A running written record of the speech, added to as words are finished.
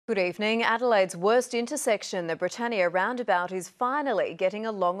Good evening. Adelaide's worst intersection, the Britannia roundabout, is finally getting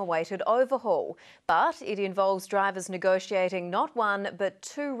a long-awaited overhaul. But it involves drivers negotiating not one but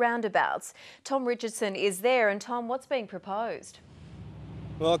two roundabouts. Tom Richardson is there. And Tom, what's being proposed?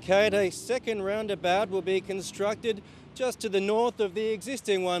 Well, Kate, a second roundabout will be constructed just to the north of the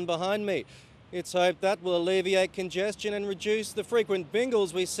existing one behind me. It's hoped that will alleviate congestion and reduce the frequent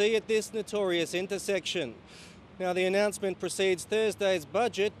bingles we see at this notorious intersection. Now, the announcement precedes Thursday's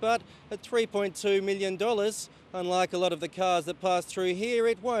budget, but at $3.2 million, unlike a lot of the cars that pass through here,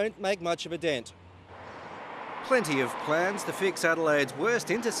 it won't make much of a dent. Plenty of plans to fix Adelaide's worst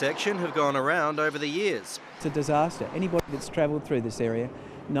intersection have gone around over the years. It's a disaster. Anybody that's travelled through this area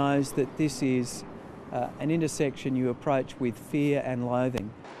knows that this is an intersection you approach with fear and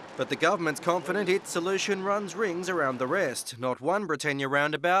loathing. But the government's confident its solution runs rings around the rest. Not one Britannia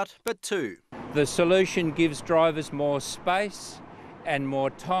roundabout, but two. The solution gives drivers more space and more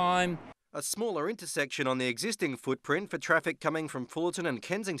time. A smaller intersection on the existing footprint for traffic coming from Fullerton and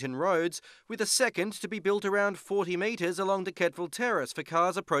Kensington roads, with a second to be built around 40 metres along De Kettville Terrace for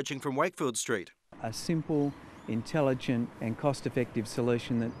cars approaching from Wakefield Street. A simple, intelligent and cost-effective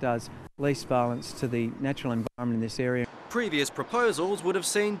solution that does least violence to the natural environment in this area. Previous proposals would have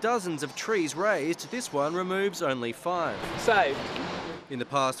seen dozens of trees raised. This one removes only 5. Saved. In the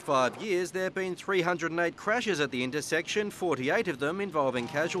past 5 years, there have been 308 crashes at the intersection, 48 of them involving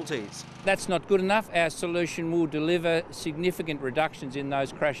casualties. That's not good enough. Our solution will deliver significant reductions in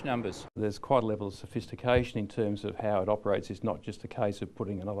those crash numbers. There's quite a level of sophistication in terms of how it operates. It's not just a case of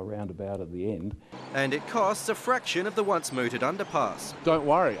putting another roundabout at the end. And it costs a fraction of the once mooted underpass. Don't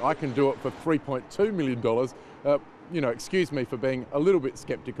worry, I can do it for $3.2 million. Excuse me for being a little bit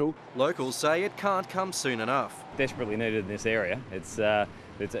sceptical. Locals say it can't come soon enough. Desperately needed in this area. It's 5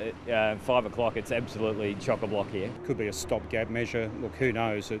 o'clock, it's absolutely chock-a-block here. Could be a stopgap measure. Look, who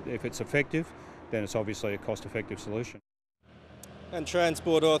knows? If it's effective, then it's obviously a cost-effective solution. And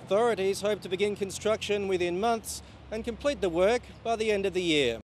transport authorities hope to begin construction within months and complete the work by the end of the year.